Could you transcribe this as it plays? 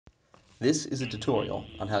This is a tutorial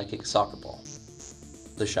on how to kick a soccer ball.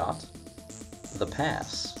 The shot, the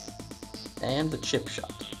pass, and the chip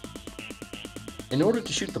shot. In order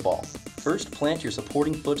to shoot the ball, first plant your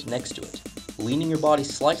supporting foot next to it, leaning your body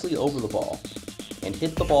slightly over the ball, and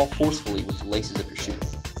hit the ball forcefully with the laces of your shoe.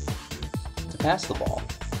 To pass the ball,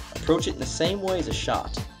 approach it in the same way as a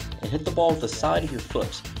shot, and hit the ball with the side of your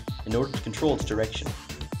foot in order to control its direction.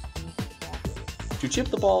 To chip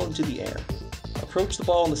the ball into the air, approach the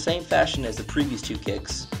ball in the same fashion as the previous two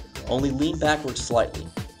kicks, only lean backwards slightly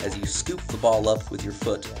as you scoop the ball up with your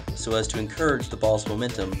foot so as to encourage the ball's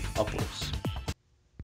momentum upwards.